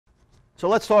So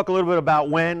let's talk a little bit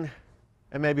about when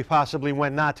and maybe possibly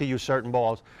when not to use certain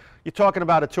balls. You're talking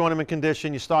about a tournament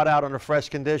condition. You start out on a fresh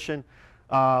condition.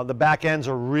 The back ends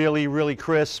are really, really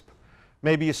crisp.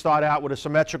 Maybe you start out with a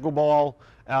symmetrical ball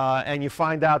and you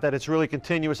find out that it's really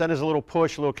continuous. Then there's a little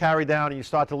push, a little carry down, and you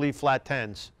start to leave flat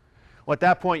tens. Well, at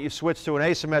that point, you switch to an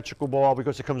asymmetrical ball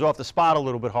because it comes off the spot a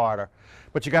little bit harder.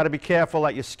 But you got to be careful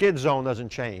that your skid zone doesn't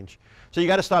change. So you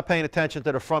got to start paying attention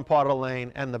to the front part of the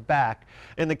lane and the back.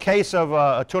 In the case of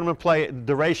a tournament play,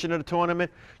 duration of the tournament,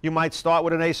 you might start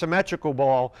with an asymmetrical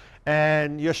ball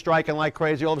and you're striking like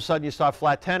crazy. All of a sudden, you start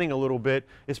flat tenning a little bit.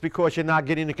 It's because you're not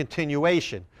getting the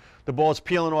continuation. The ball's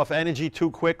peeling off energy too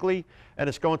quickly, and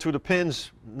it's going through the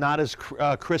pins not as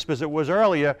crisp as it was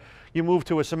earlier. You move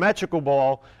to a symmetrical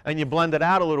ball, and you blend it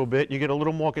out a little bit. You get a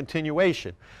little more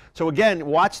continuation. So again,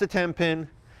 watch the 10-pin.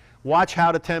 Watch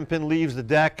how the 10-pin leaves the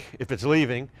deck, if it's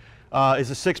leaving. Is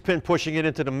the 6-pin pushing it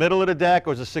into the middle of the deck,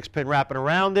 or is the 6-pin wrapping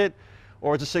around it,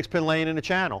 or is the 6-pin laying in the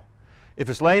channel? If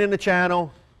it's laying in the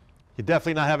channel, you're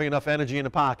definitely not having enough energy in the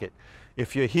pocket.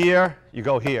 If you're here, you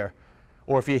go here.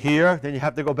 Or if you're here, then you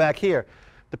have to go back here.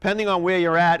 Depending on where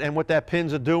you're at and what that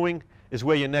pins are doing is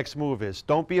where your next move is.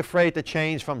 Don't be afraid to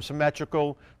change from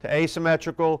symmetrical to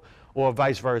asymmetrical or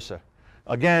vice versa.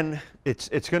 Again, it's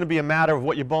going to be a matter of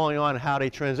what you're bowling on and how they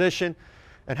transition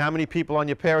and how many people on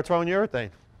your pair are throwing urethane.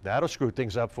 That'll screw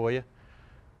things up for you.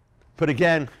 But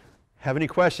again, have any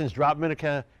questions, drop them in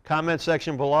the comment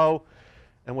section below,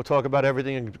 and we'll talk about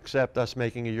everything except us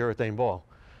making a urethane ball.